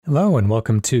Hello and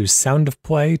welcome to Sound of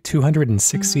Play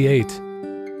 268.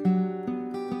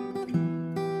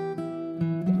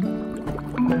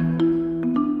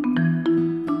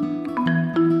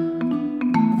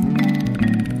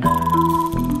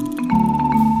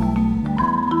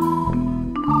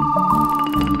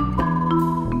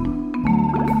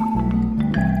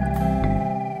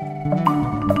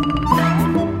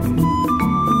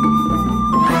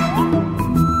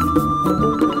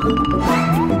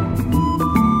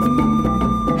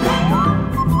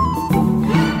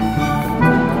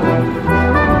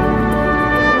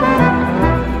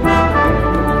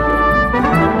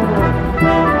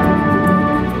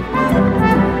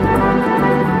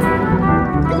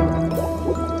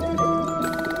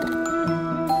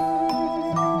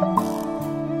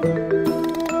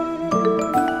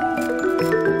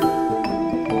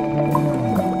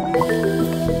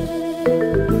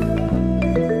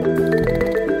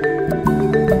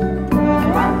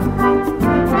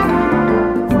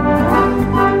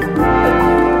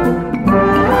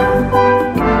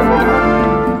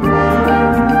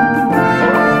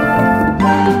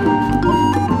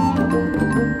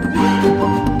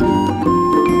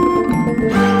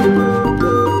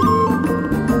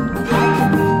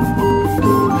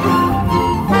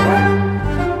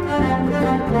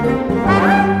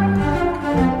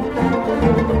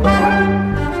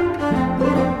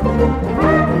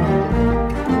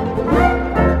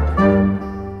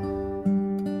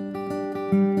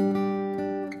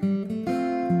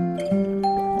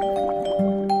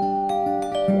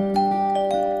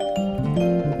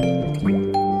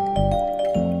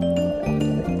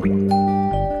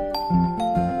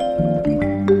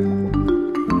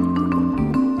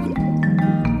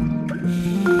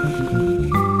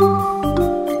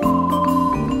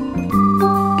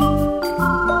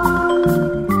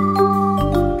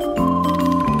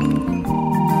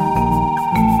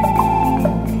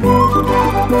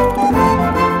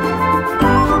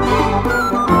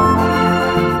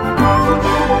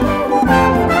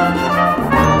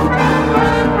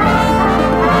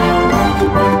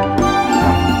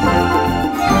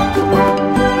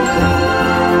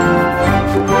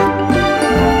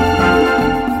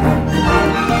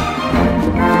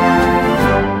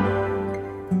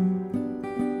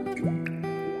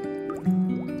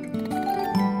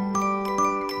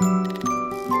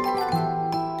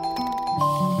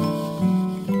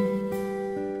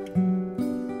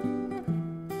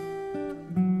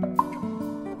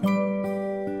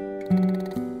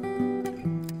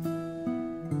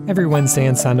 Every Wednesday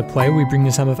on Sound of Play, we bring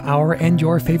you some of our and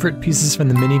your favorite pieces from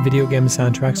the many video game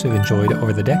soundtracks we've enjoyed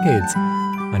over the decades.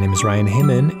 My name is Ryan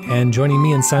Heyman, and joining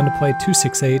me in Sound of Play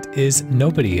 268 is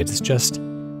nobody. It's just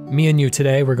me and you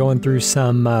today. We're going through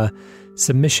some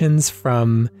submissions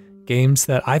from games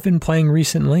that I've been playing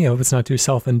recently. I hope it's not too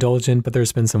self-indulgent, but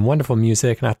there's been some wonderful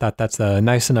music, and I thought that's a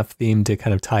nice enough theme to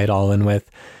kind of tie it all in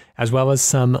with, as well as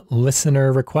some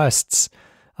listener requests,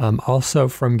 also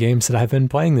from games that I've been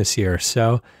playing this year.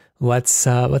 So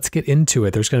let's get into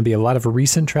it. There's going to be a lot of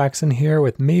recent tracks in here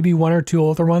with maybe one or two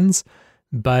older ones,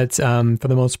 but for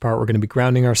the most part, we're going to be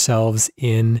grounding ourselves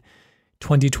in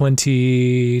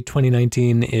 2020,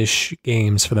 2019-ish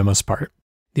games for the most part.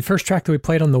 The first track that we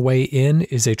played on the way in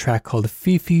is a track called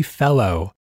Fifi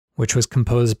Fellow, which was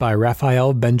composed by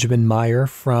Raphael Benjamin Meyer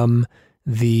from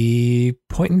the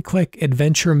point-and-click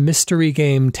adventure mystery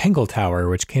game Tangle Tower,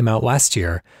 which came out last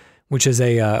year, which is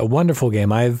a wonderful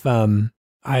game.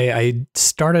 I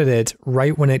started it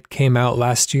right when it came out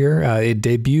last year. It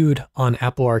debuted on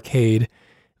Apple Arcade,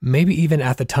 maybe even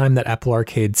at the time that Apple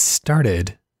Arcade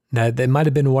started. That might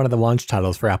have been one of the launch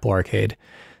titles for Apple Arcade.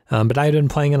 But I had been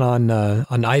playing it on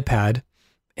iPad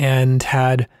and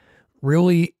had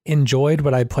really enjoyed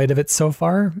what I played of it so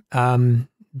far.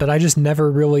 But I just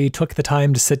never really took the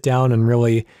time to sit down and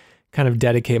really kind of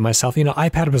dedicate myself. You know,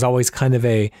 iPad was always kind of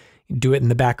a do it in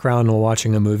the background while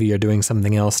watching a movie or doing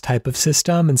something else type of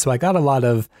system. And so I got a lot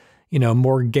of,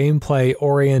 more gameplay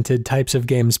oriented types of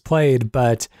games played,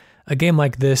 but a game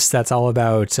like this that's all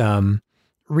about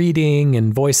reading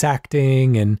and voice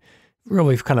acting and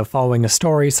really kind of following a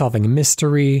story, solving a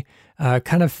mystery,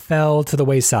 kind of fell to the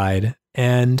wayside.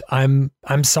 And I'm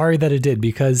sorry that it did,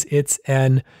 because it's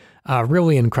an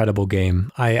really incredible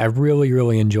game. I really,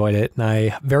 really enjoyed it, and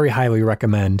I very highly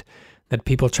recommend that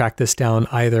people track this down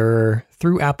either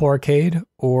through Apple Arcade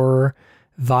or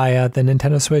via the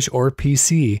Nintendo Switch or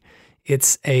PC.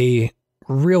 It's a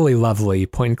really lovely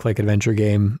point-and-click adventure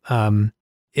game.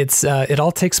 It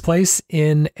all takes place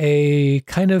in a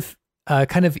kind of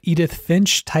Edith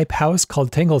Finch type house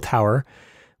called Tangle Tower,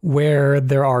 where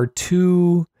there are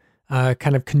two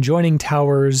kind of conjoining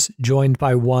towers joined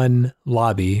by one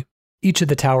lobby. Each of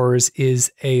the towers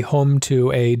is a home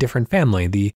to a different family.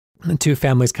 The two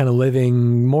families kind of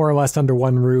living more or less under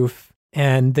one roof,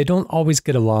 and they don't always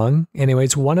get along.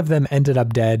 Anyways, one of them ended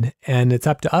up dead, and it's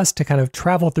up to us to kind of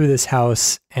travel through this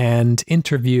house and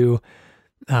interview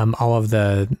all of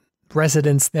the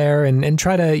residents there and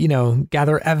try to,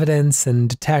 gather evidence and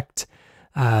detect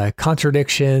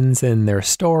contradictions in their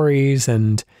stories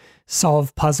and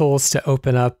solve puzzles to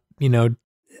open up,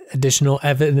 additional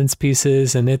evidence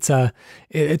pieces. And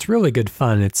it's really good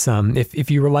fun. It's if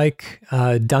you were like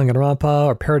Danganronpa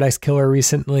or Paradise Killer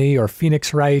recently, or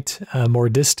Phoenix Wright more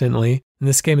distantly, then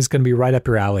this game is going to be right up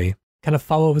your alley. Kind of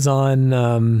follows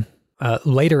on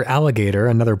later Alligator,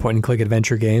 another point-and-click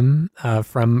adventure game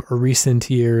from recent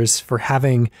years, for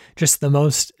having just the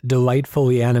most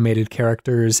delightfully animated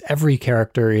characters. Every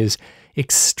character is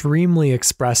extremely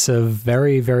expressive,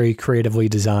 very, very creatively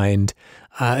designed.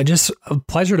 Just a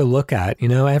pleasure to look at.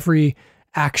 Every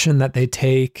action that they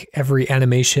take, every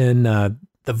animation, the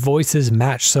voices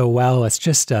match so well. It's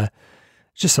just a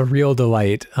real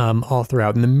delight all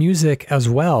throughout. And the music as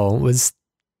well was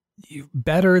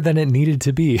better than it needed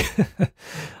to be.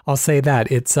 I'll say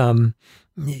that. It's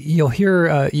you'll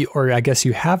hear, or I guess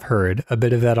you have heard a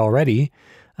bit of that already.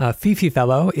 Fifi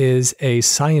Fellow is a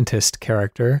scientist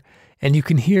character, and you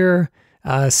can hear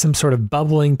some sort of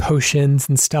bubbling potions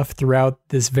and stuff throughout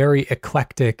this very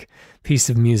eclectic piece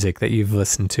of music that you've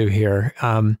listened to here.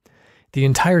 The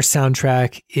entire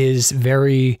soundtrack is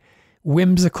very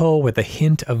whimsical with a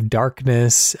hint of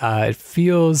darkness. It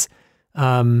feels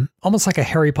almost like a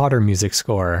Harry Potter music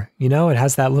score. It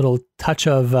has that little touch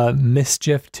of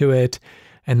mischief to it,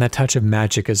 and that touch of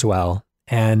magic as well.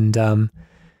 And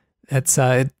it's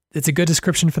a good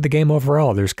description for the game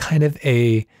overall. There's kind of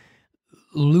a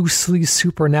loosely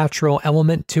supernatural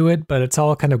element to it, but it's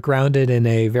all kind of grounded in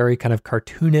a very kind of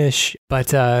cartoonish,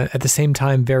 but at the same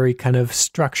time, very kind of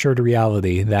structured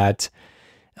reality that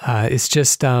is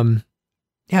just,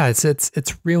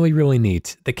 it's really, really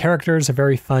neat. The characters are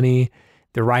very funny.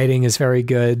 The writing is very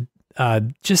good.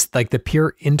 Just like the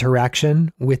pure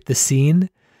interaction with the scene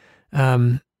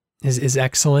is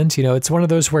excellent. It's one of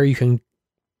those where you can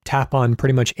tap on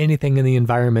pretty much anything in the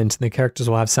environment and the characters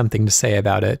will have something to say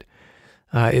about it.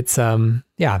 It's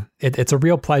a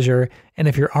real pleasure. And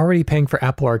if you're already paying for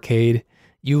Apple Arcade,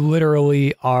 you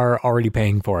literally are already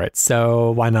paying for it.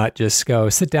 So why not just go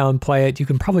sit down, play it? You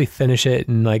can probably finish it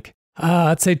in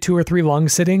I'd say 2 or 3 long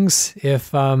sittings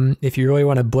if you really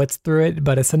want to blitz through it.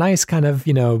 But it's a nice kind of,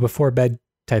 before bed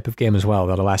type of game as well.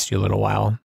 That'll last you a little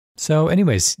while. So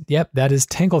anyways, yep, that is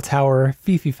Tangle Tower,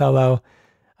 Fifi Fellow.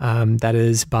 That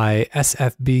is by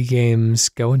SFB Games.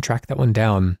 Go and track that one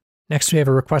down. Next, we have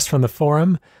a request from the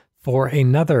forum for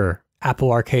another Apple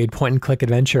Arcade point-and-click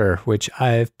adventure, which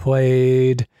I've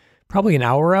played probably an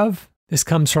hour of. This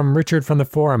comes from Richard from the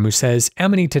forum, who says,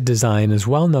 Amanita Design is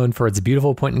well known for its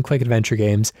beautiful point-and-click adventure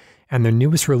games, and their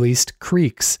newest released,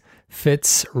 Creaks,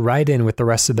 fits right in with the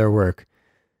rest of their work.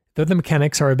 Though the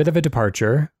mechanics are a bit of a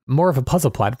departure, more of a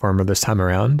puzzle platformer this time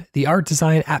around, the art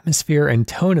design, atmosphere, and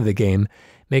tone of the game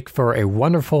make for a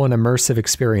wonderful and immersive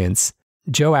experience.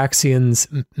 Joe Axion's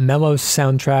mellow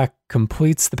soundtrack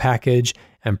completes the package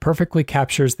and perfectly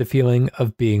captures the feeling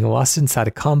of being lost inside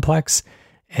a complex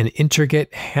and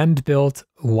intricate hand-built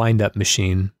wind-up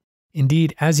machine.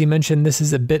 Indeed, as you mentioned, this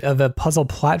is a bit of a puzzle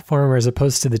platformer as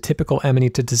opposed to the typical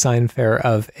Amanita Design fare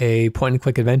of a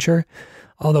point-and-click adventure,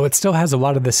 although it still has a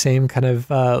lot of the same kind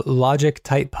of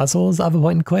logic-type puzzles of a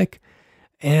point-and-click.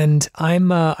 And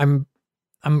I'm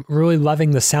really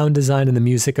loving the sound design and the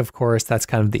music, of course. That's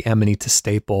kind of the Amanita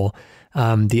staple.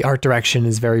 The art direction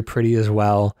is very pretty as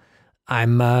well.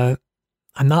 I'm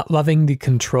not loving the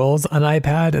controls on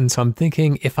iPad, and so I'm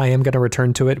thinking if I am going to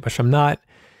return to it, which I'm not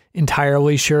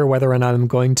entirely sure whether or not I'm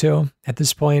going to at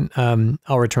this point,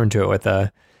 I'll return to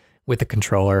it with a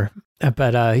controller.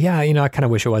 But I kind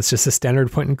of wish it was just a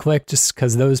standard point and click, just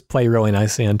because those play really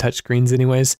nicely on touchscreens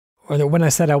anyways. Or that when I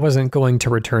said I wasn't going to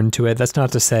return to it, that's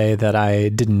not to say that I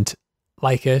didn't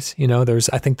like it.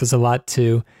 I think there's a lot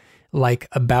to like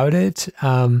about it.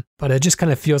 But it just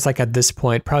kind of feels like at this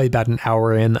point, probably about an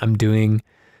hour in, I'm doing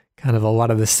kind of a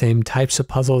lot of the same types of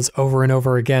puzzles over and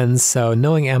over again. So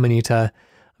knowing Amanita,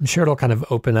 I'm sure it'll kind of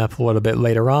open up a little bit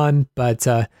later on. But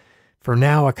for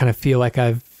now, I kind of feel like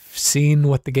I've seen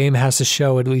what the game has to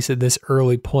show, at least at this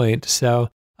early point. So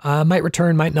might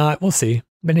return, might not. We'll see.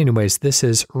 But anyways, this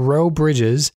is Row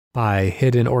Bridges by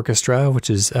Hidden Orchestra, which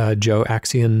is Joe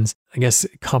Axion's, I guess,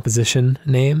 composition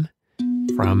name,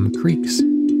 from Creaks.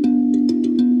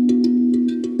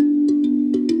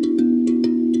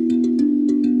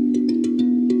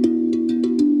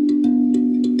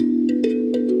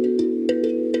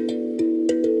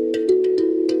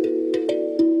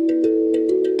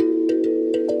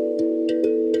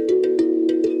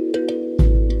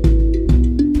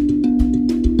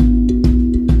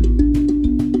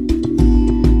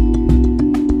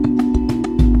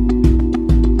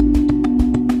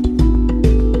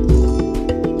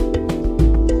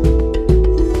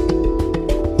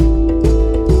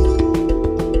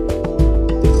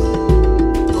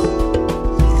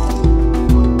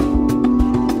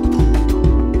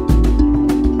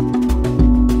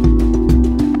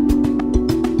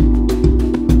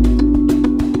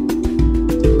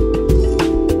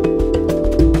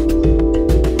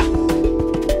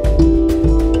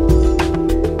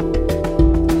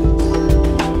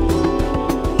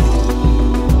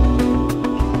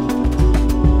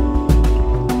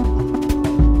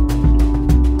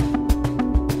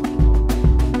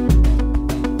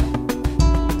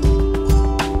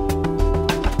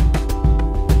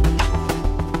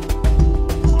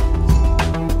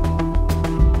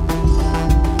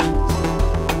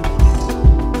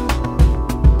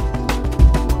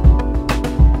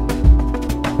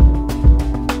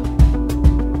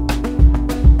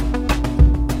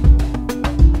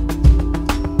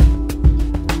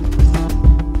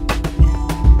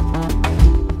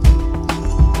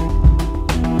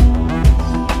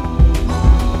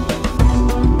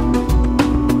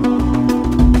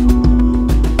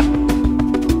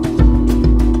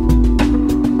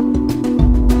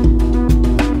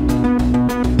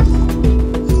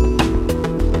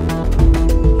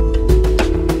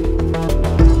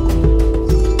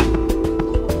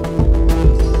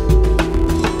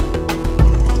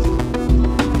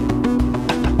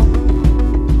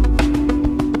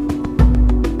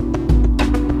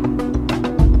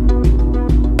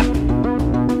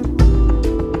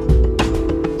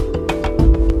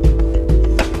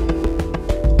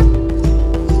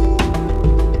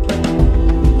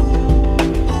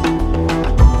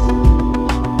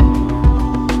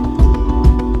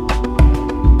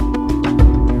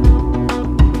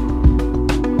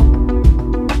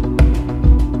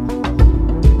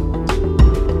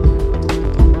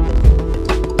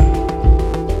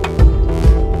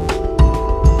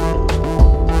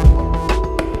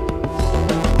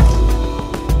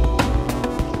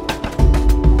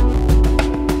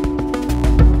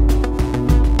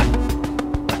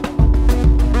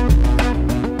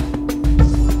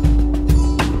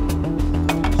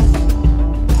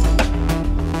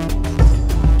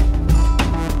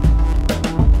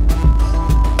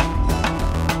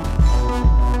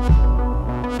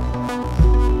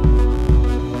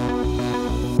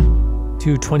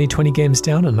 to 2020 Games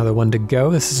Down, another one to go.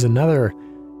 This is another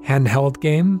handheld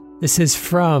game. This is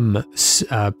from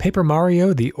Paper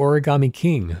Mario, the Origami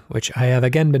King, which I have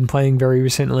again been playing very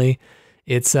recently.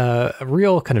 It's a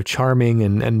real kind of charming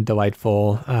and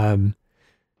delightful, I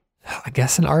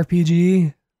guess an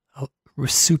RPG, a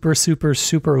super, super,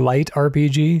 super light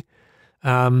RPG.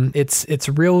 It's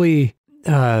really,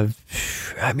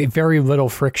 very little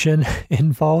friction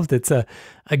involved. It's a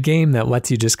game that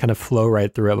lets you just kind of flow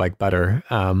right through it like butter.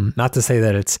 Not to say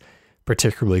that it's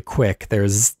particularly quick.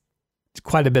 There's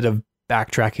quite a bit of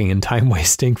backtracking and time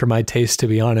wasting for my taste, to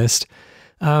be honest.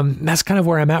 That's kind of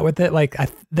where I'm at with it. Like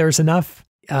there's enough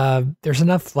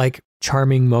like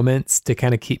charming moments to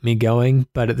kind of keep me going.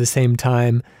 But at the same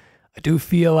time, I do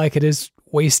feel like it is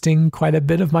wasting quite a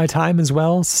bit of my time as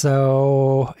well.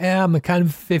 So yeah, I'm kind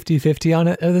of 50-50 on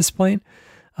it at this point.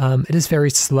 It is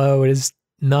very slow. It is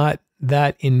not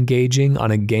that engaging on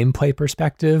a gameplay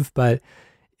perspective, but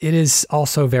it is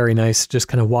also very nice to just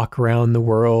kind of walk around the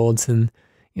worlds and,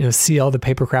 see all the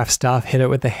papercraft stuff, hit it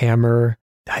with a hammer.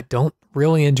 I don't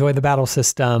really enjoy the battle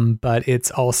system, but it's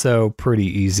also pretty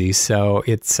easy. So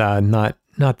it's not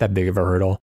that big of a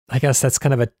hurdle. I guess that's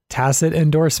kind of a tacit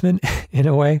endorsement in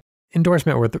a way.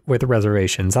 Endorsement with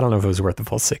reservations. I don't know if it was worth the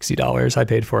full $60 I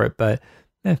paid for it, but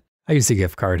I used a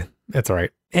gift card. That's all right.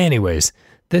 Anyways,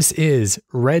 this is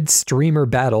Red Streamer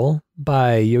Battle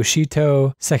by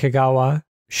Yoshito Sekagawa,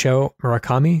 Sho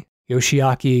Murakami,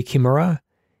 Yoshiaki Kimura,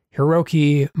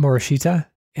 Hiroki Morishita,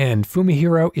 and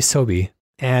Fumihiro Isobe.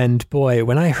 And boy,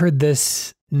 when I heard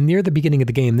this near the beginning of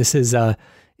the game, this is the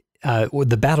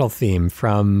battle theme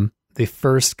from the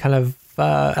first kind of,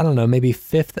 maybe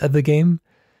fifth of the game.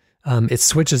 It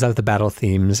switches out the battle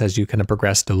themes as you kind of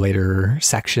progress to later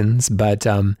sections, but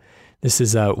this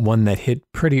is one that hit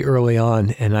pretty early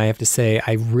on, and I have to say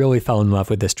I really fell in love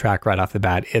with this track right off the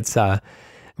bat. It's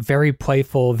very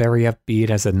playful, very upbeat,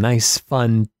 has a nice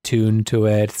fun tune to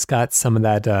it. It's got some of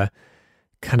that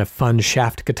kind of fun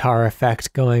shaft guitar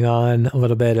effect going on a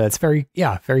little bit. It's very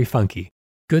funky.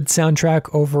 Good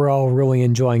soundtrack overall, really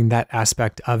enjoying that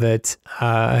aspect of it.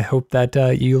 I hope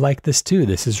that you like this too.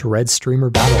 This is Red Streamer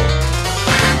Battle.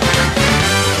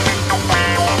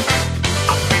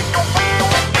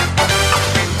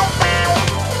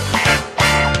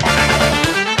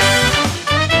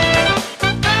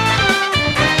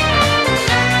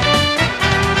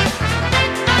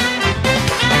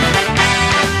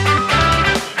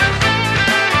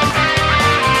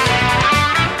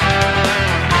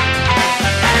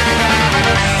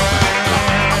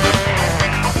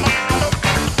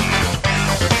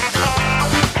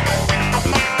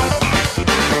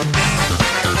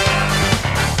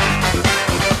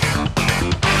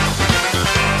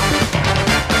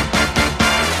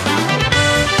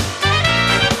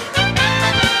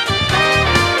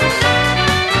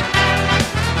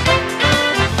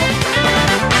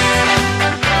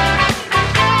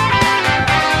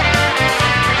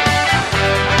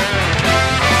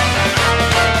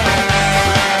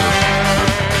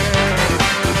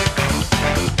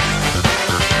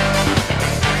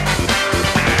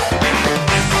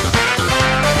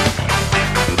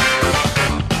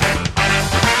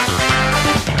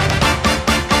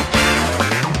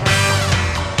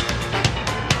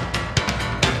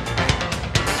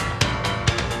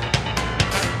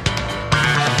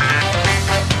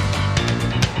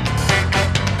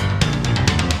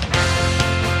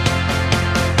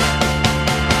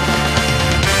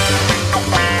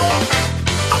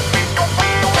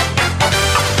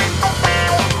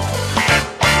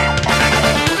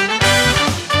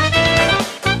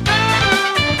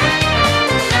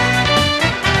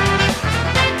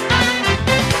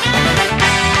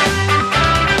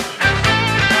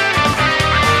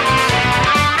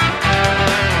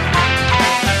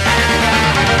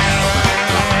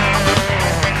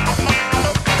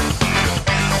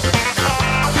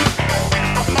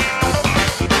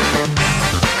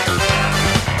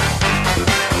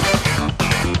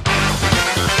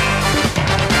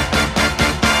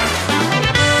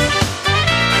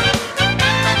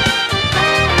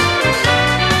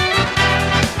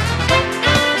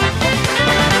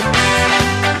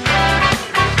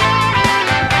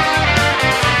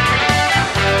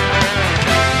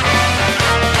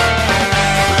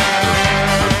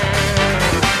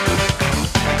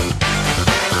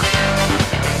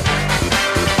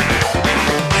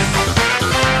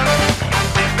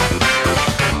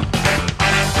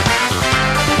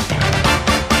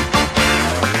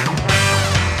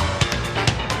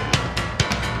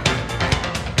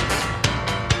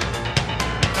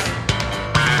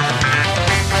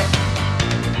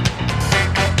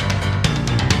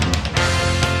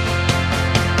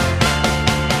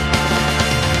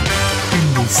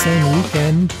 same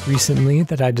weekend recently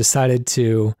that I decided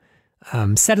to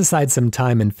set aside some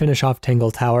time and finish off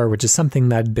Tangle Tower, which is something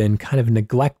that I'd been kind of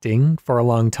neglecting for a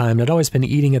long time. I'd always been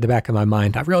eating at the back of my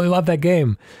mind. I really love that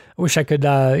game. I wish I could,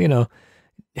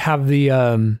 have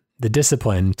the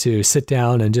discipline to sit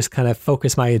down and just kind of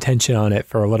focus my attention on it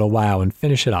for a little while and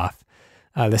finish it off.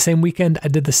 The same weekend, I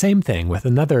did the same thing with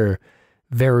another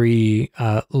very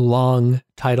long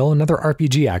title, another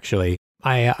RPG actually.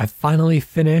 I finally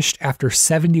finished, after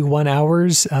 71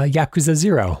 hours, Yakuza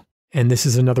 0. And this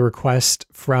is another request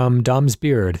from Dom's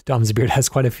Beard. Dom's Beard has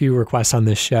quite a few requests on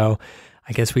this show.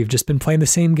 I guess we've just been playing the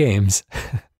same games.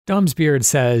 Dom's Beard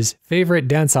says, favorite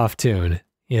dance-off tune?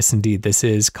 Yes, indeed. This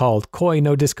is called Koi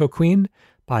no Disco Queen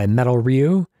by Metal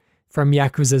Ryu from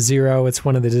Yakuza 0. It's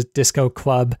one of the Disco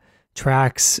Club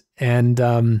tracks. And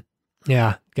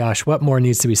yeah, gosh, what more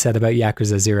needs to be said about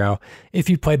Yakuza 0? If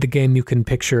you played the game, you can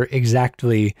picture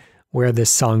exactly where this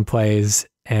song plays.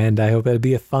 And I hope it'll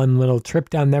be a fun little trip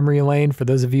down memory lane for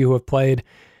those of you who have played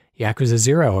Yakuza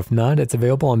 0. If not, it's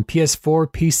available on PS4,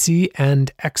 PC,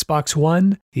 and Xbox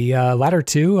One. The latter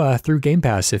two through Game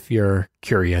Pass if you're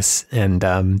curious and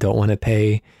don't want to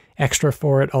pay extra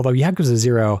for it. Although Yakuza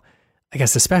 0, I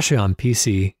guess especially on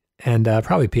PC and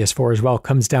probably PS4 as well,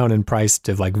 comes down in price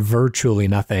to like virtually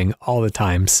nothing all the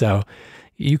time. So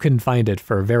you can find it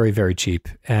for very, very cheap.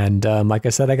 And like I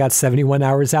said, I got 71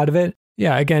 hours out of it.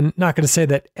 Yeah, again, not going to say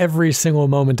that every single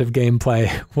moment of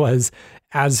gameplay was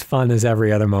as fun as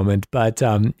every other moment, but,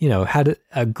 had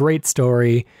a great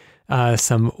story,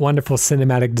 some wonderful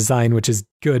cinematic design, which is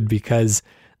good because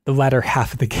the latter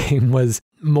half of the game was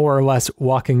more or less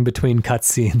walking between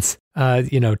cutscenes.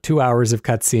 2 hours of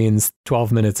cutscenes,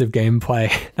 12 minutes of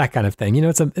gameplay, that kind of thing.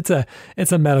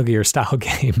 It's a Metal Gear style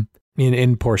game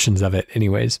in portions of it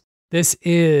anyways. This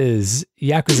is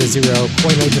Yakuza 0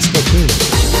 Koi no Disco Queen.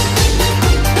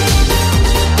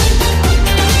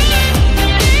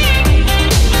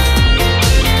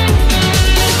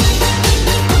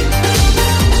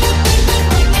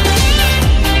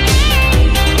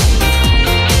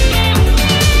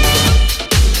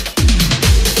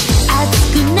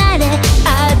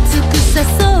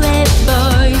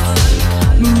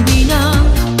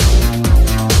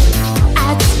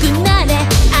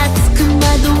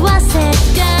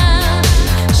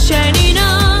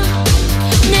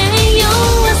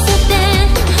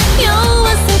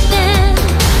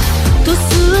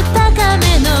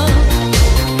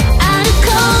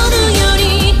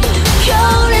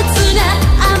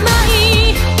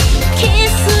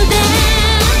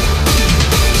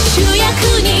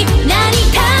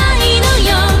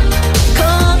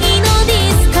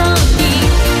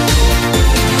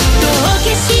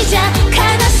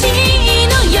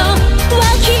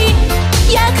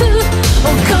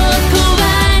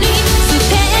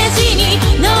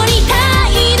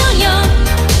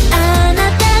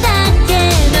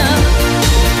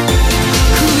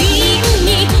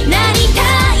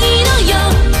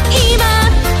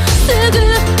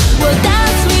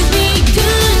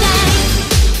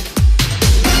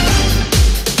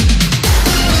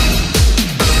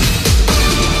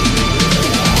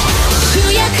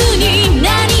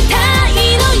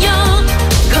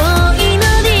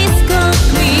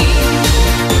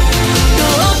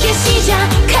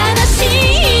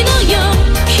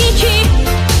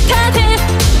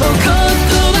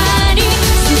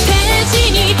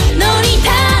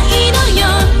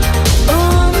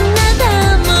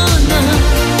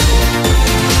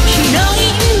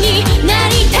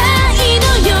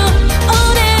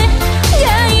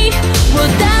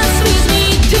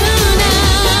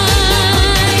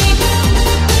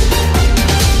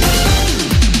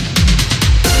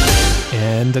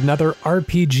 'And another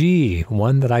RPG,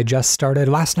 one that I just started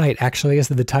last night, actually, as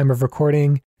of the time of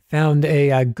recording. Found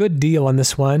a good deal on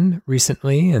this one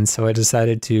recently, and so I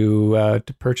decided to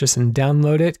purchase and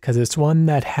download it because it's one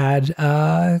that had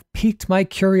piqued my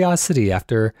curiosity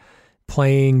after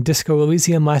playing Disco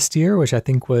Elysium last year, which I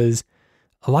think was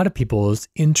a lot of people's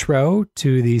intro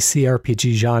to the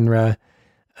CRPG genre.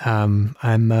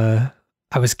 I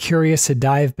was curious to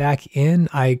dive back in.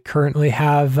 I currently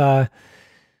have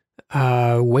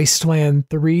Wasteland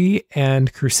 3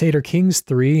 and Crusader Kings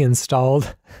 3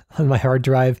 installed on my hard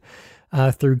drive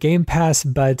through Game Pass,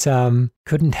 but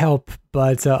couldn't help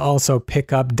but also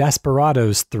pick up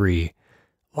Desperados 3.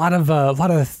 A lot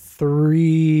of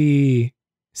 3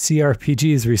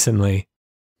 CRPGs recently.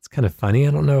 It's kind of funny.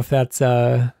 I don't know if that's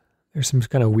there's some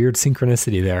kind of weird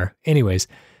synchronicity there. Anyways,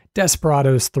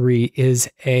 Desperados 3 is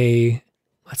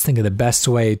let's think of the best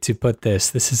way to put this.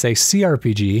 This is a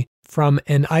CRPG from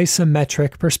an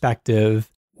isometric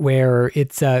perspective where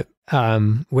it's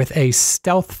with a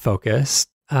stealth focus.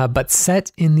 but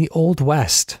set in the Old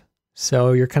West.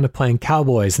 So you're kind of playing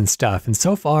cowboys and stuff. And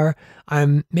so far,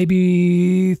 I'm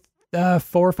maybe 4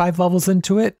 or 5 levels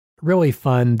into it. Really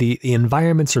fun. The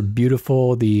environments are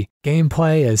beautiful. The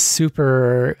gameplay is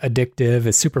super addictive.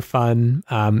 It's super fun.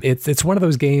 It's one of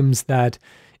those games that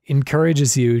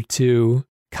encourages you to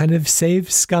kind of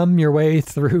save scum your way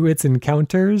through its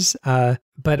encounters.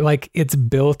 But like it's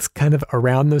built kind of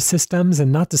around those systems,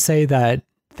 and not to say that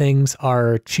things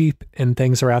are cheap and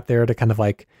things are out there to kind of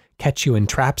like catch you in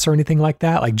traps or anything like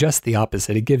that. Like just the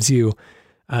opposite. It gives you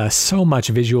so much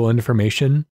visual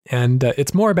information, and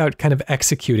it's more about kind of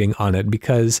executing on it,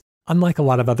 because unlike a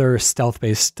lot of other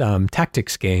stealth-based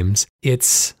tactics games,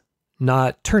 it's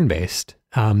not turn-based.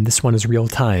 This one is real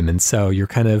time, and so you're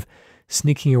kind of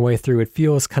sneaking your way through. It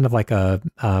feels kind of like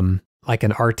an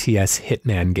RTS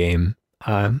Hitman game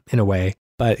in a way.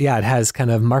 But yeah, it has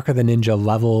kind of Mark of the Ninja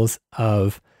levels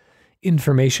of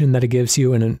information that it gives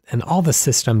you, and all the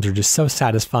systems are just so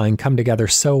satisfying, come together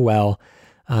so well.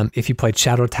 If you played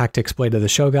Shadow Tactics Blade of the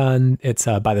Shogun, it's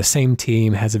by the same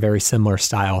team, has a very similar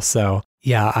style. So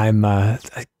yeah, I'm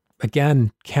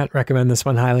again, can't recommend this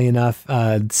one highly enough.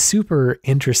 Super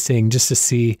interesting just to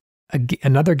see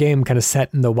another game kind of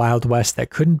set in the Wild West that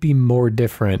couldn't be more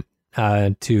different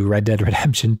to Red Dead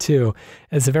Redemption 2.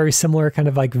 It's a very similar kind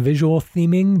of like visual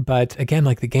theming, but again,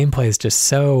 like the gameplay is just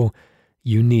so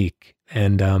unique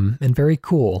and very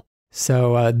cool.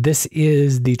 So this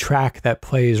is the track that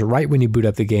plays right when you boot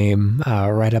up the game,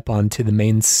 right up onto the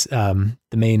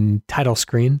main title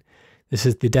screen. This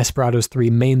is the Desperados 3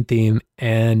 main theme,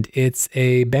 and it's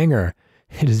a banger.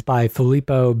 It is by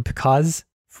Filippo Picaz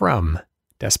from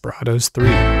Desperados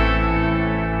 3.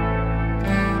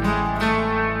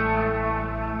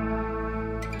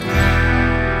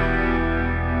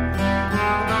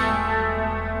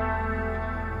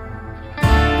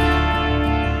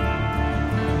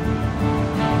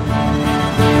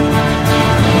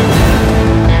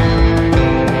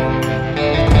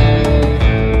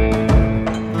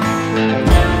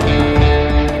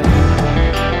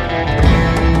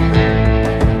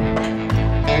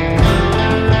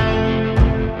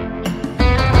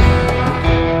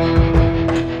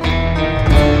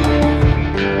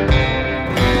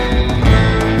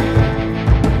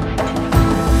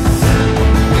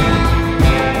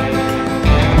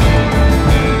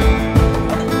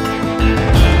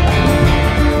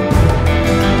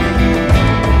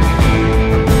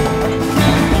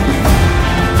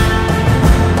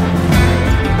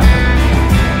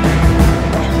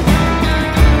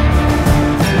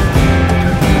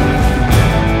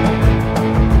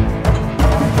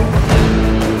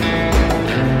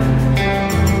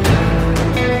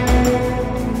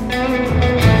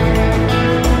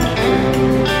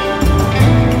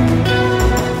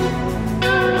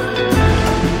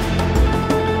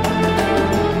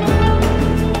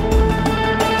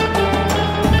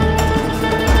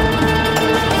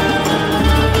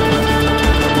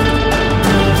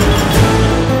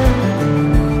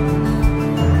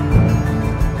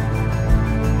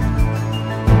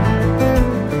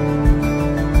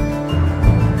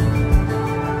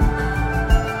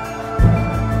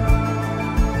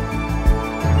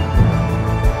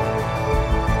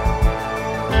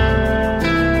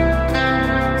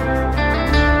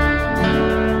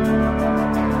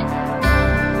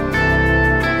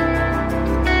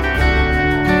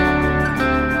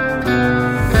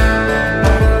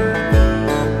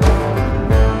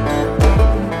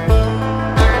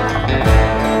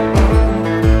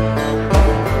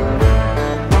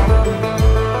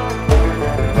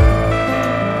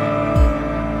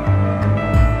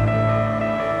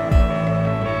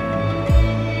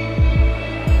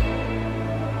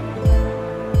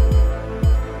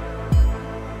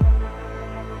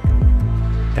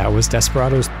 That was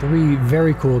Desperados 3,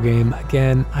 very cool game.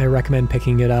 Again, I recommend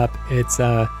picking it up. It's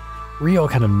a real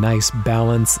kind of nice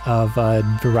balance of a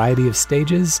variety of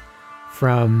stages,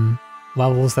 from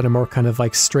levels that are more kind of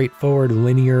like straightforward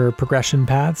linear progression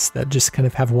paths that just kind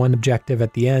of have one objective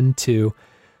at the end, to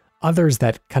others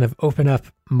that kind of open up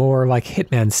more like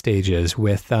Hitman stages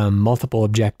with multiple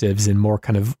objectives and more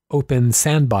kind of open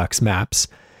sandbox maps.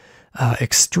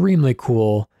 Extremely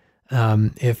cool.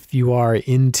 If you are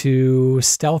into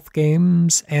stealth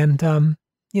games and,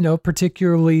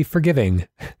 particularly forgiving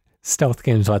stealth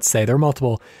games, let's say. There are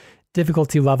multiple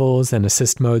difficulty levels and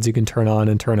assist modes you can turn on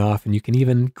and turn off, and you can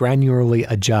even granularly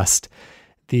adjust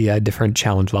the different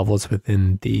challenge levels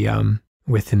within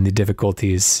the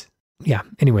difficulties. Yeah,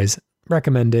 anyways,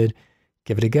 recommended.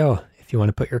 Give it a go if you want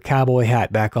to put your cowboy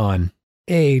hat back on.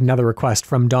 Another request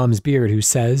from Dom's Beard, who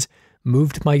says,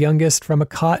 moved my youngest from a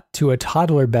cot to a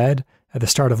toddler bed at the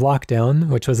start of lockdown,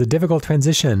 which was a difficult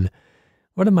transition.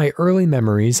 One of my early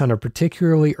memories on a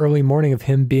particularly early morning of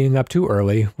him being up too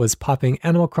early was popping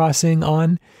Animal Crossing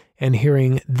on and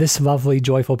hearing this lovely,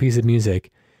 joyful piece of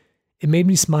music. It made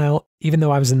me smile even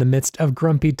though I was in the midst of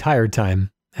grumpy, tired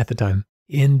time at the time.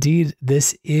 Indeed,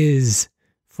 this is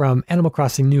from Animal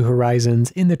Crossing New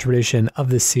Horizons in the tradition of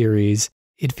the series.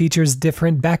 It features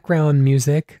different background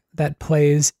music that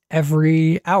plays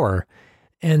every hour.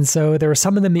 And so there are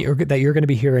some of them that you're going to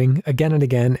be hearing again and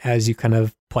again as you kind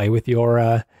of play with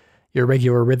your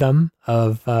regular rhythm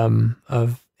of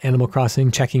Animal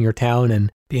Crossing, checking your town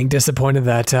and being disappointed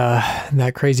that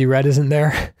that crazy red isn't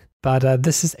there. But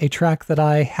this is a track that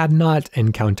I had not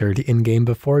encountered in-game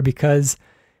before because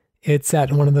it's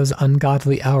at one of those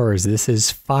ungodly hours. This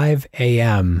is 5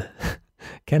 a.m.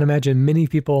 Can't imagine many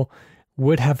people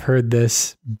would have heard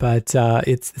this, but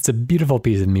it's a beautiful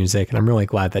piece of music, and I'm really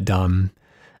glad that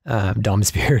Dom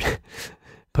Spirit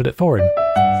put it forward.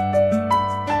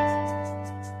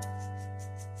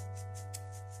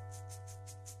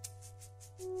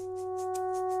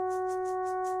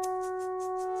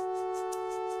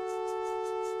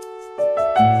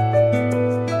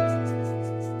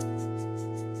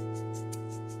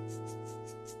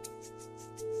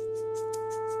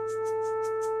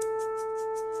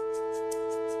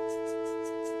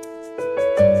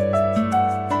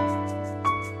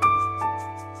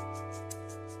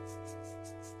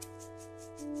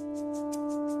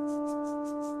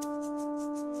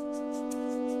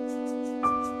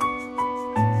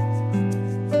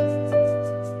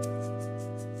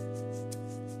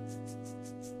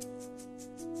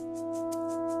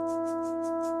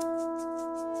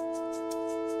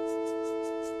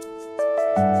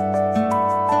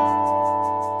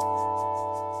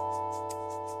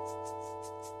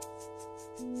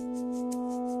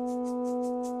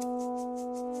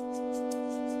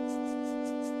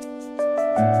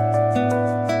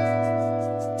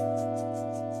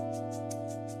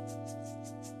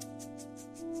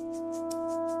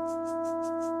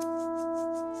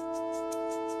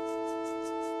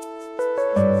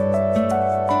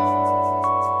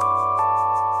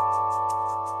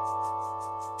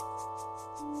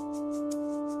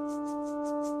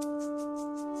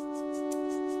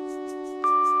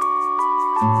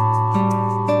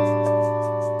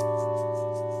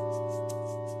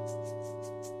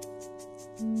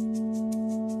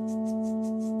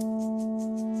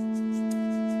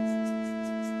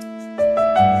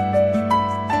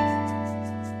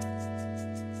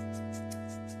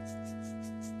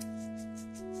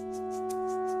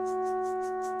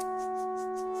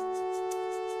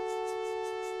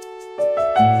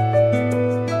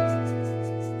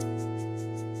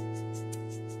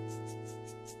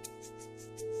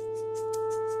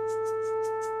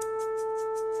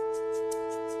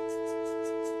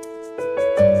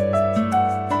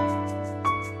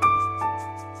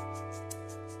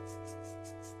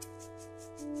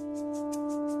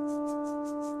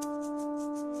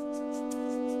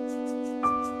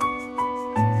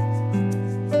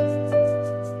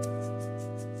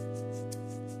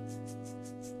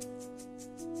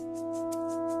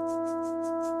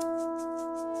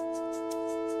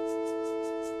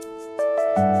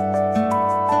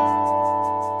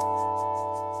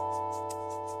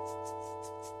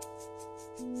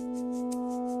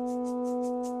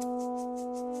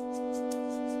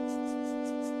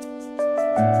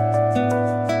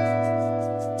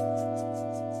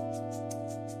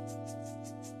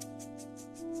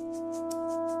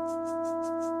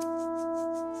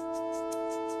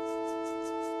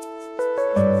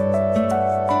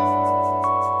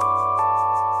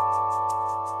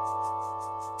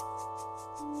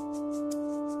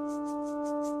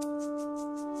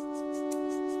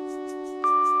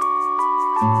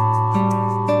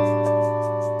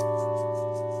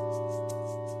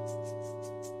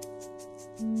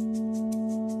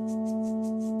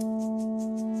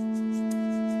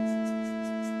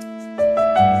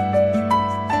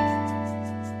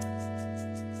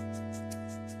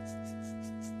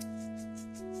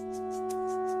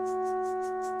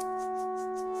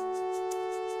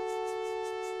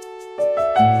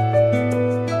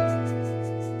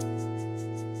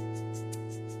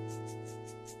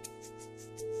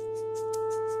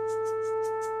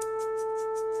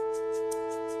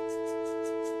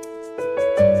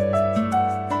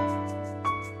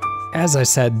 As I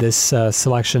said, this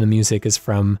selection of music is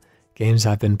from games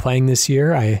I've been playing this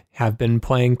year. I have been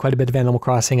playing quite a bit of Animal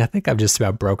Crossing. I think I've just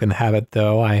about broken the habit,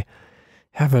 though. I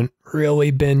haven't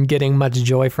really been getting much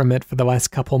joy from it for the last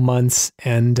couple months,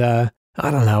 and I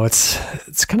don't know.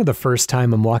 It's kind of the first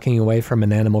time I'm walking away from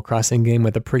an Animal Crossing game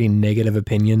with a pretty negative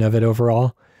opinion of it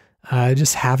overall. I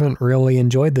just haven't really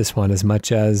enjoyed this one as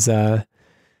much as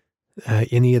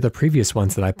any of the previous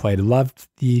ones that I played. Loved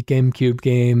the GameCube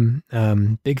game.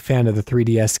 Big fan of the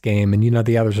 3DS game, and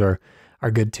the others are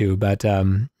good too. But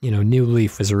New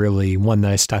Leaf was really one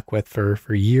that I stuck with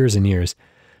for years and years.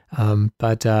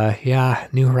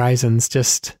 New Horizons,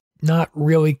 just not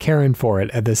really caring for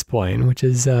it at this point, which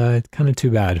is kind of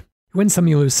too bad. You win some,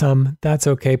 you lose some. That's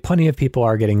okay. Plenty of people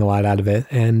are getting a lot out of it,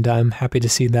 and I'm happy to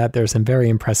see that there's some very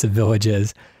impressive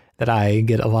villages that I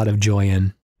get a lot of joy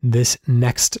in. This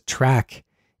next track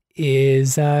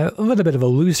is a little bit of a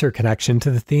looser connection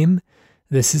to the theme.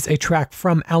 This is a track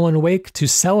from Alan Wake to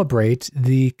celebrate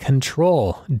the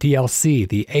Control DLC,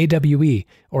 the AWE,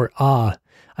 or A.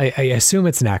 I assume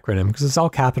it's an acronym because it's all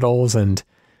capitals, and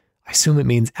I assume it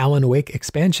means Alan Wake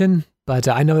expansion, but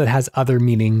I know that has other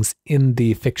meanings in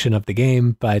the fiction of the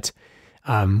game, but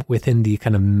within the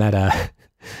kind of meta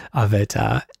of it,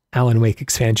 Alan Wake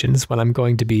expansion is what I'm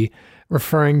going to be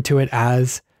referring to it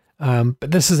as.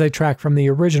 But this is a track from the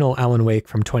original Alan Wake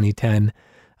from 2010.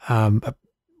 A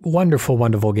wonderful,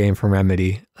 wonderful game from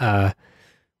Remedy. It's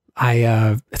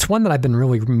one that I've been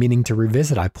really meaning to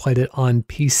revisit. I played it on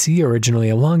PC originally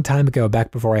a long time ago,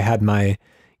 back before I had my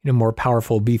more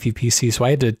powerful, beefy PC. So I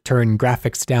had to turn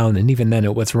graphics down, and even then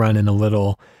it was running a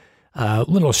little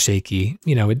shaky.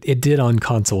 It did on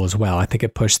console as well. I think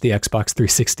it pushed the Xbox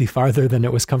 360 farther than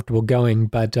it was comfortable going,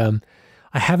 but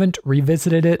I haven't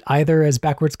revisited it either as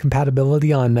backwards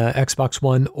compatibility on Xbox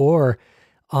One or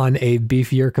on a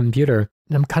beefier computer.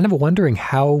 And I'm kind of wondering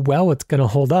how well it's going to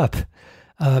hold up.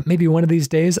 Maybe one of these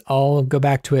days I'll go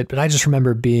back to it, but I just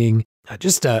remember being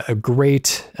just a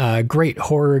great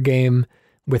horror game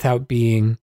without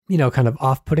being, kind of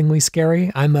off-puttingly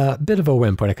scary. I'm a bit of a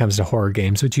wimp when it comes to horror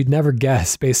games, which you'd never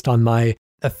guess based on my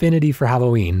affinity for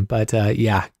Halloween. But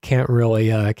can't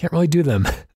really do them.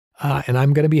 And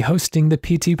I'm going to be hosting the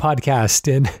PT podcast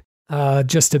in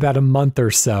just about a month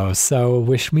or so. So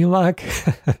wish me luck.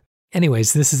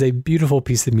 Anyways, this is a beautiful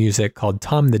piece of music called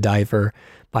Tom the Diver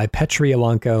by Petri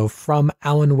Alanko from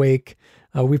Alan Wake.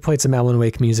 We played some Alan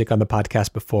Wake music on the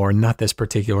podcast before, not this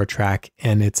particular track,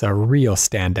 and it's a real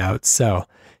standout. So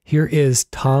here is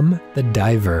Tom the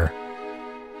Diver.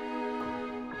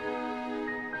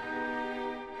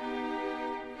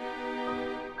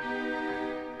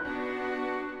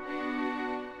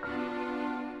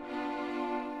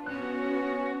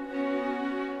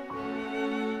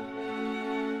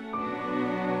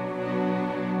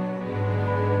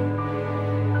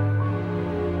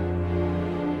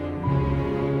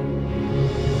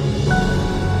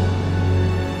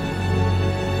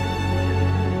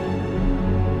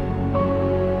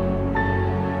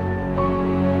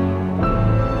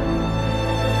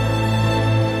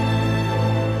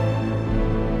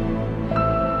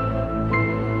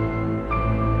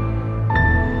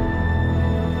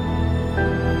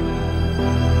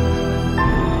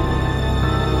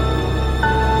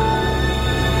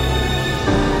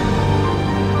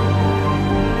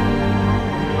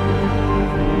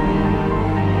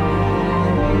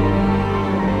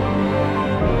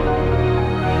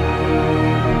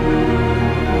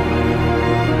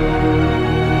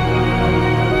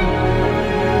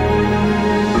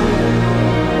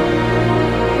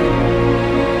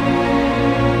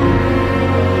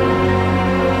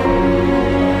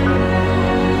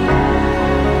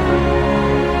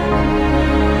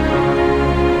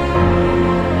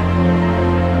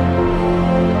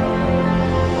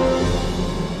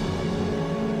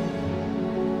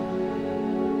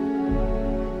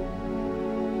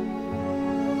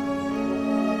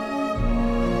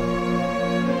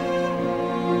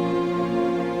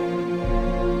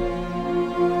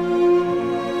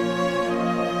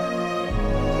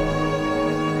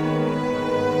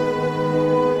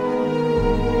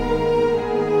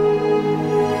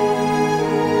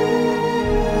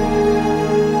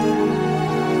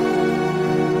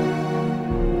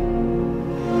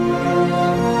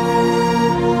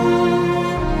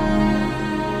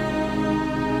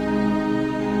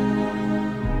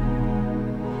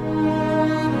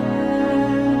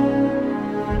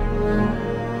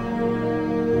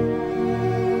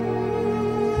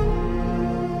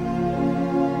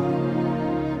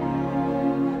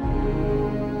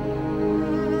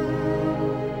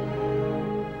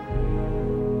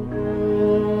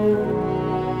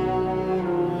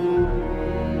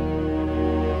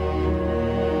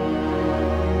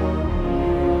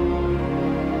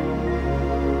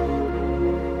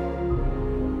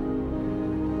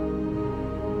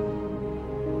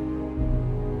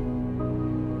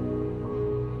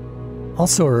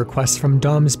 Also a request from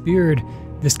Dom's Beard.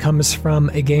 This comes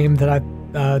from a game that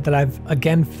I've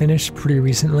again finished pretty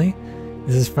recently.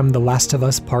 This is from The Last of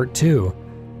Us Part 2.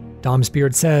 Dom's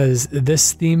Beard says,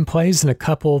 this theme plays in a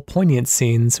couple poignant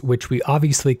scenes, which we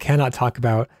obviously cannot talk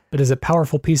about, but is a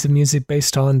powerful piece of music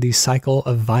based on the cycle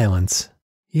of violence.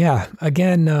 Yeah,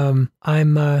 again,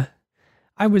 I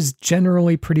was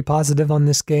generally pretty positive on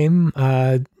this game.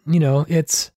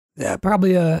 It's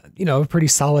probably a pretty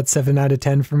solid 7 out of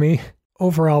 10 for me.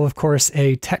 Overall, of course,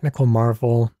 a technical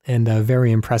marvel and a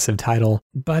very impressive title.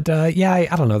 But I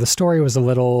don't know. The story was a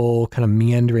little kind of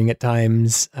meandering at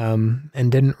times and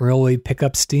didn't really pick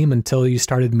up steam until you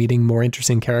started meeting more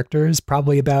interesting characters,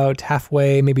 probably about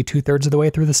halfway, maybe 2/3 of the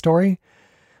way through the story.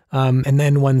 And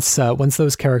then once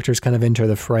those characters kind of enter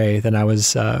the fray, then I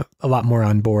was a lot more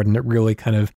on board, and it really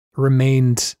kind of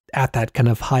remained at that kind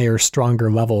of higher,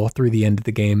 stronger level through the end of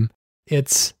the game.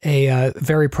 It's a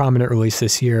very prominent release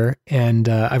this year, and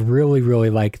I really,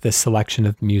 really like this selection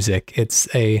of music. It's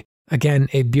again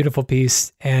a beautiful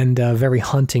piece and a very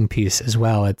haunting piece as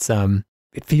well. It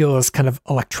feels kind of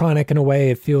electronic in a way.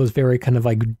 It feels very kind of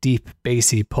like deep,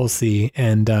 bassy, pulsy,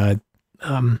 and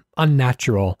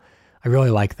unnatural. I really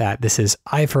like that. This is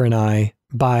Eye for an Eye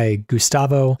by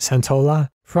Gustavo Santaola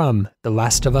from The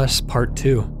Last of Us Part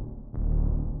 2.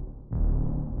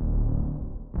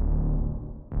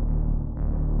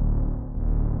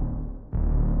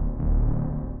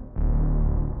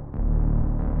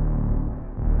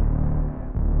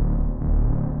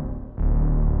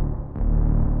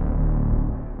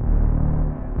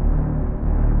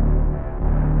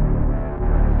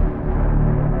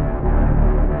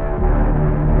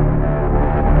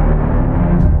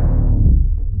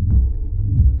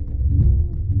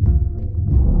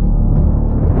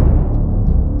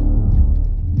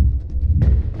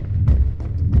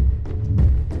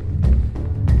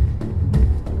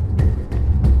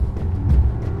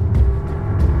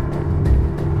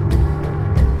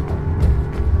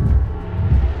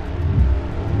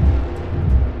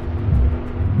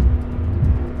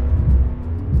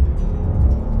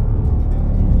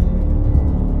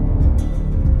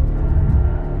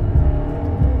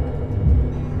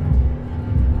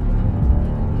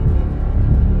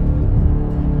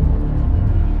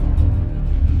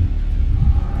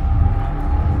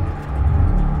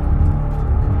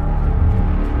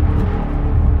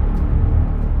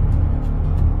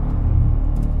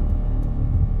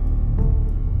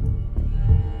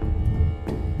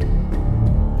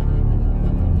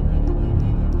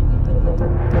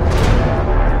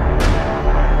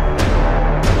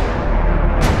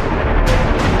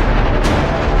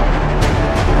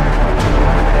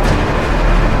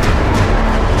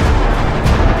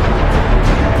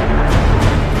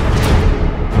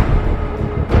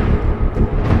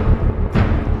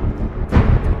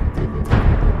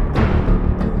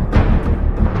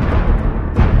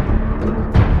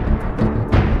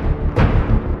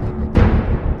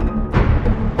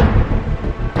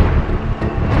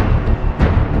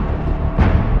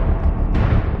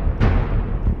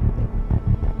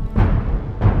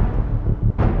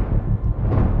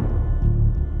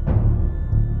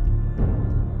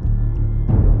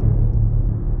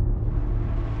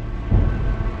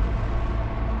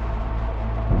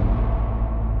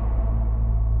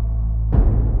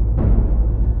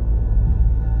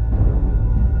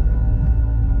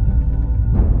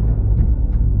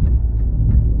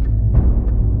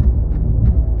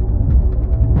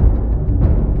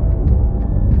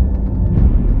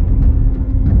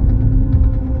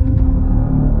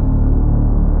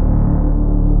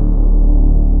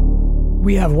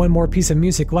 We have one more piece of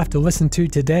music left to listen to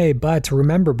today, but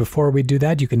remember, before we do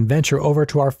that, you can venture over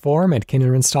to our forum at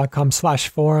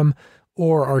canonrinse.com/forum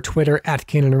or our Twitter at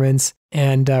canonrinse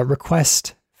and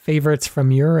request favorites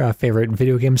from your favorite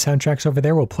video game soundtracks over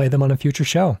there. We'll play them on a future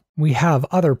show. We have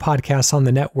other podcasts on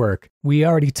the network. We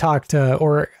already talked,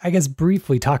 or I guess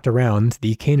briefly talked around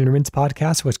the Canon Rinse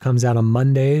podcast, which comes out on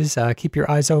Mondays. Keep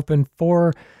your eyes open for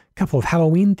a couple of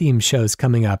Halloween themed shows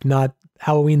coming up. Not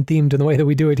Halloween themed in the way that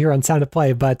we do it here on Sound of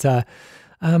Play, but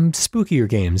spookier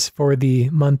games for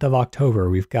the month of October.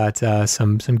 We've got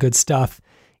some good stuff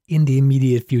in the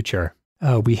immediate future.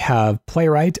 We have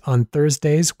Playwright on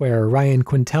Thursdays, where Ryan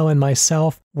Quintel and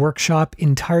myself workshop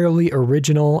entirely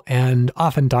original and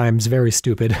oftentimes very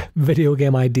stupid video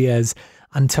game ideas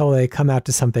until they come out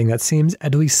to something that seems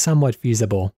at least somewhat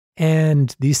feasible.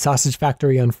 And the Sausage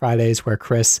Factory on Fridays, where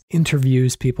Chris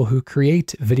interviews people who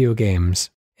create video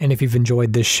games. And if you've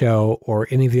enjoyed this show or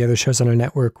any of the other shows on our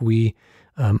network, we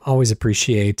always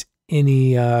appreciate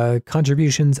any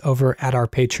contributions over at our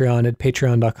Patreon at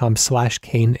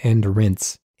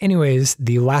patreon.com/caneandrinse. anyways,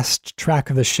 the last track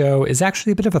of the show is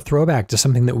actually a bit of a throwback to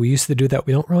something that we used to do that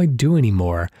we don't really do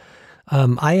anymore.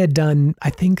 I had done, I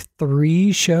think,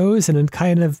 3 shows in a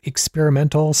kind of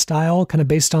experimental style, kind of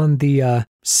based on the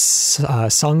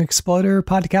Song Exploder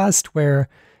podcast, where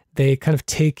they kind of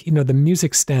take, the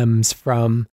music stems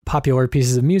from popular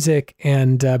pieces of music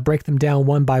and break them down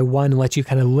one by one, let you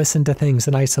kind of listen to things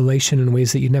in isolation in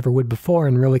ways that you never would before,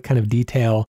 and really kind of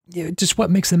detail just what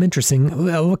makes them interesting.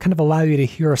 Will kind of allow you to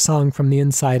hear a song from the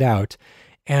inside out.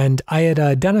 And I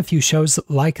had done a few shows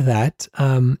like that.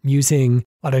 Using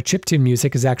a lot of chiptune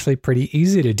music is actually pretty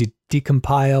easy to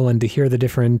decompile and to hear the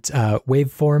different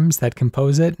waveforms that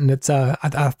compose it. And it's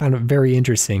I found it very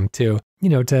interesting to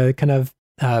kind of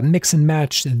mix and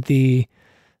match the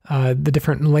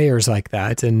different layers like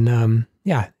that. And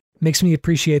makes me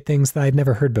appreciate things that I'd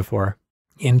never heard before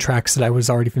in tracks that I was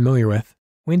already familiar with.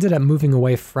 We ended up moving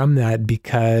away from that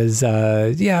because,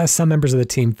 some members of the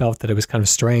team felt that it was kind of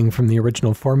straying from the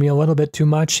original formula a little bit too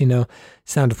much.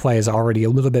 Sound of Play is already a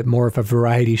little bit more of a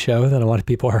variety show than a lot of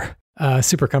people are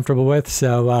super comfortable with.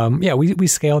 So, we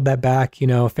scaled that back,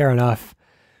 fair enough.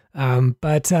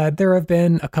 But there have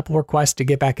been a couple requests to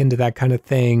get back into that kind of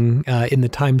thing in the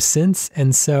time since.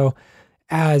 And so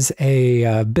as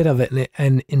a bit of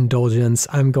an indulgence,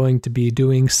 I'm going to be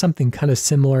doing something kind of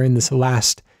similar in this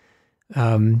last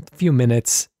few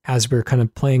minutes as we're kind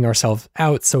of playing ourselves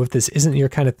out. So if this isn't your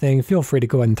kind of thing, feel free to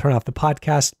go ahead and turn off the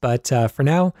podcast. But for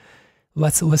now,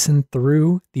 let's listen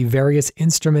through the various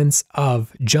instruments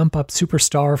of Jump Up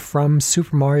Superstar from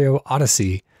Super Mario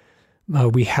Odyssey.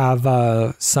 We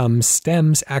have some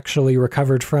stems actually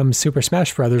recovered from Super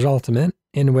Smash Bros. Ultimate,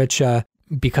 in which,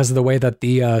 because of the way that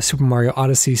the Super Mario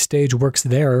Odyssey stage works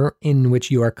there, in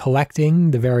which you are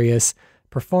collecting the various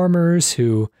performers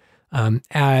who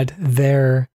add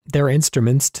their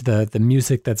instruments to the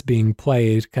music that's being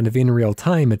played kind of in real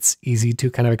time, it's easy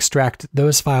to kind of extract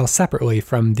those files separately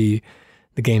from the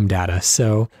game data.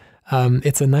 So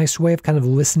it's a nice way of kind of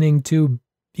listening to,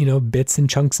 bits and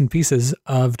chunks and pieces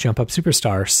of Jump Up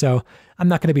Superstar. So I'm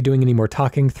not going to be doing any more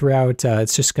talking throughout.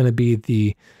 It's just going to be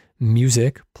the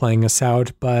music playing us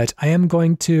out, but I am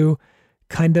going to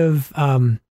kind of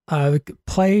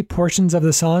play portions of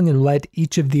the song and let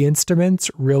each of the instruments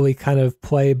really kind of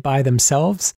play by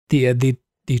themselves. The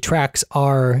tracks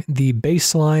are the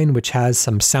bass line, which has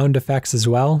some sound effects as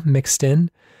well mixed in,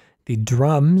 the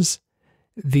drums,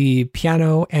 the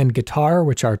piano and guitar,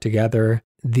 which are together,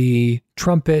 the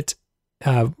trumpet,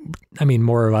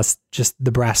 more or less just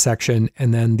the brass section,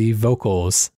 and then the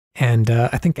vocals. And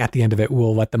I think at the end of it,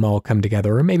 we'll let them all come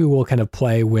together, or maybe we'll kind of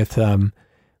play with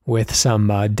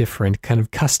some different kind of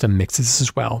custom mixes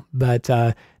as well. But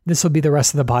this will be the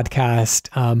rest of the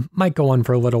podcast. Might go on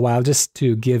for a little while just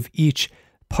to give each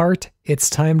part its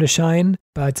time to shine.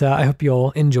 But I hope you'll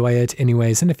enjoy it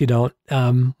anyways. And if you don't,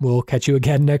 we'll catch you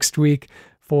again next week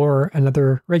for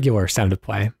another regular Sound of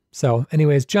Play. So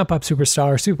anyways, Jump Up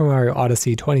Superstar, Super Mario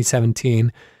Odyssey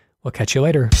 2017. We'll catch you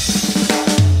later.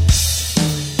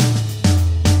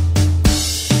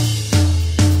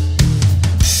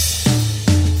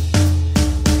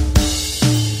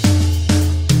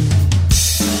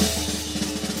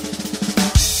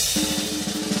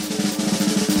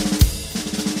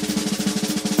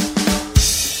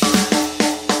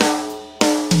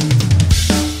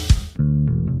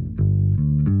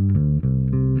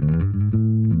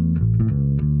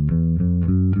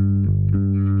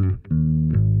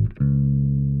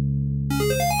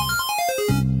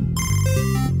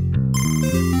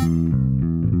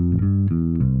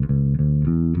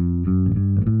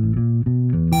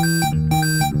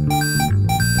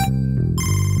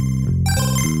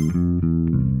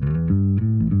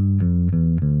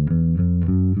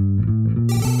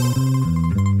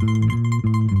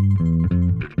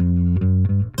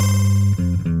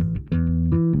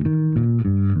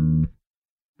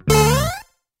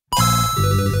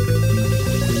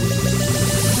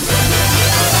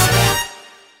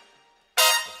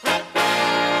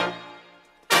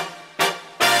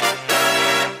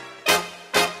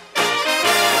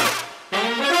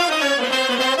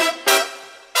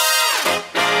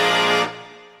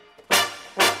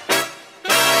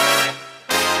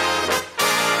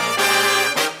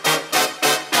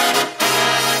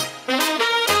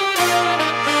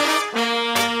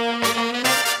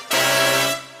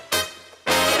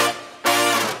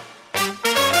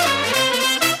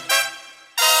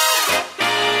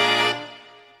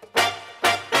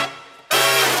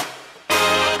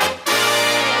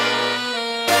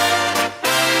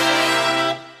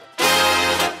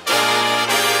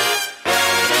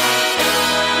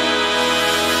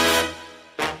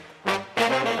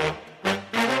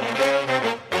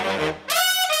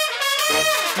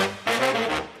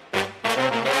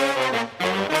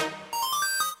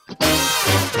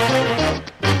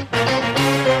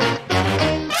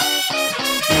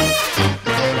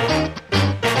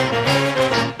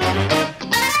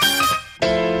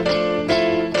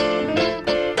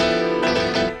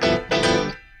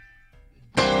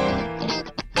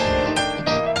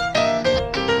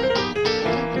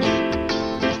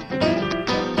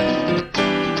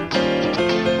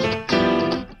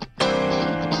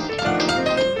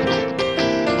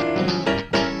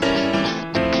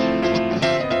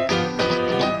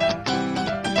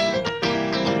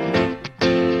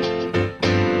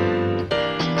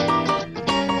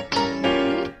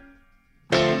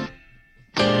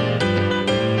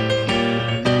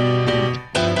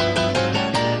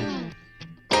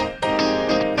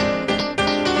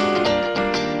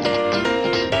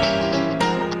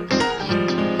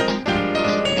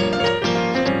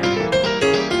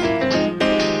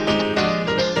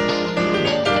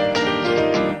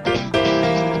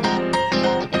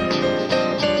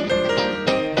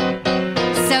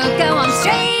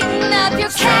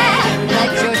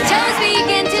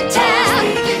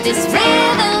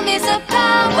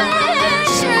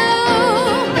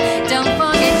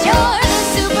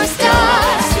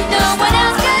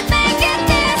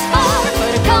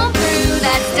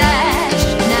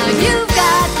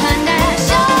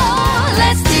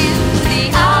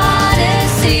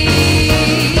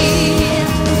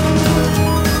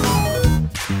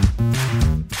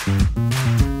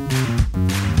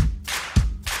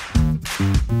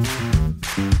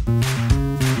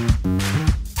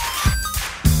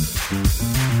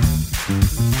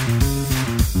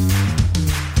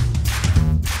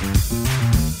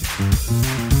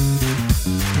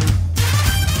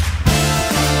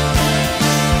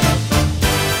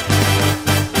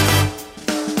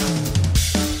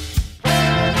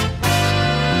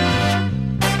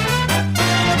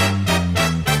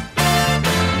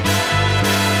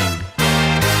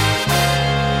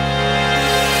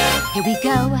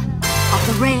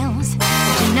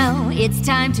 It's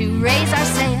time to raise our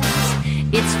sails.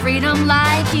 It's freedom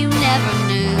like you never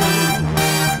knew.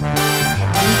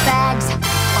 Any bags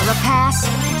or a pass,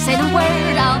 say the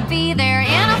word, I'll be there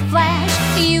in a flash.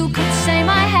 You could say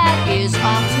my hat is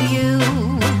off to you.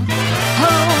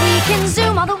 Oh, we can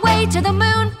zoom all the way to the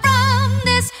moon from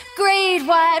this great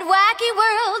wide wacky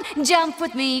world. Jump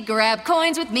with me, grab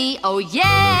coins with me, oh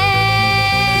yeah.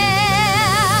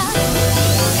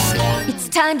 It's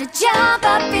time to jump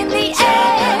up in the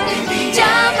air.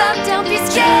 Jump up, don't be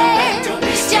scared.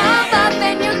 Jump up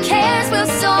and your cares will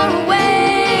soar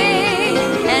away.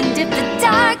 And if the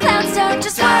dark clouds start to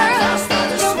swirl,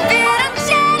 don't fear, don't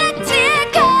shed a tear,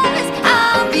 'cause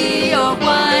I'll be your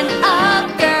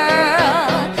one-up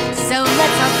girl. So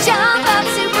let's all jump up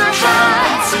super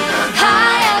high,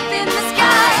 high up in the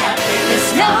sky.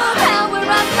 There's no power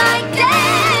up like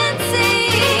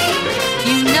dancing.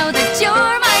 You know that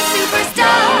you're my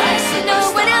superstar. No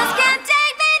one else can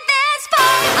take me this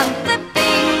far. I'm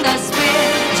flipping the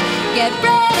switch. Get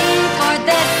ready for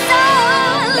this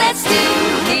song. Let's do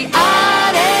the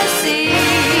Odyssey.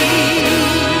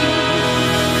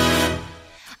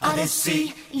 Odyssey,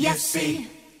 yes, see.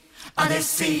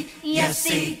 Odyssey, yes,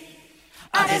 see.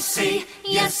 Odyssey,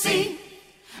 yes, see.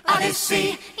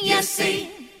 Odyssey, yes, see.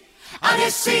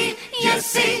 Odyssey, yes,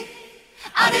 see.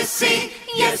 Odyssey,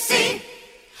 yes, see.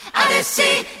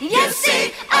 Odyssey, yes,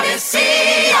 see.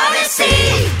 Odyssey, Odyssey.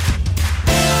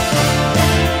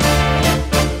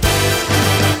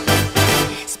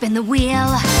 Spin the wheel,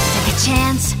 take a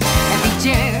chance. Every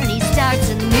journey starts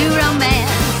a new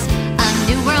romance. A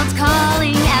new world's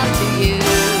calling out to you.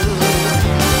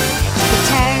 Take a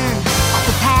turn off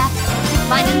the path,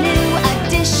 find a new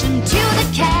addition to the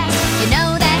cast. You know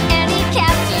that any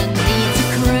captain needs a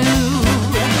crew.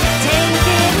 Take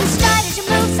it in stride as you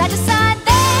move side to side.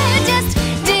 They're just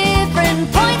different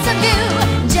points of view.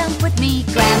 Jump with me,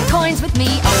 grab coins with me,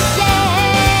 oh yeah.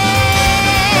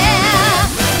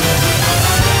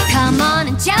 Come on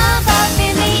and jump up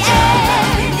in the air.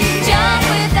 Jump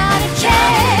without a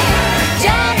care.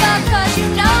 Jump up 'cause you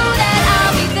know that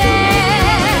I'll be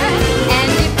there. And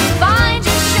if you find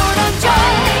you're short on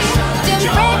joy, don't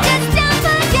break it down,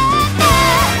 forget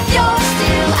that. You're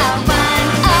still our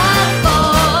one-up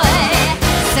boy.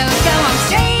 So go on,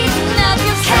 straighten up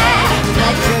your cap.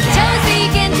 Let your toes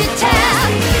begin to tap.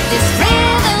 This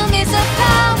rhythm is a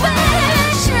power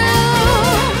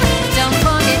shroom. Don't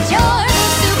forget you're the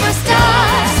superstar.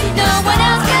 No one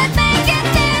else could make it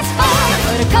this far.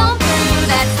 Put a comb through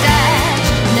that stash.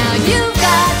 Now you've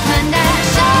got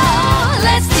panache. Oh,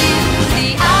 let's do the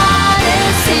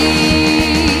Odyssey.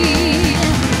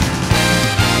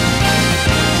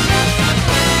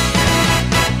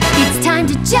 It's time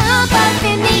to jump up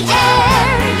in the air.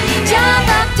 Jump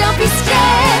up, don't be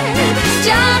scared.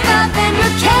 Jump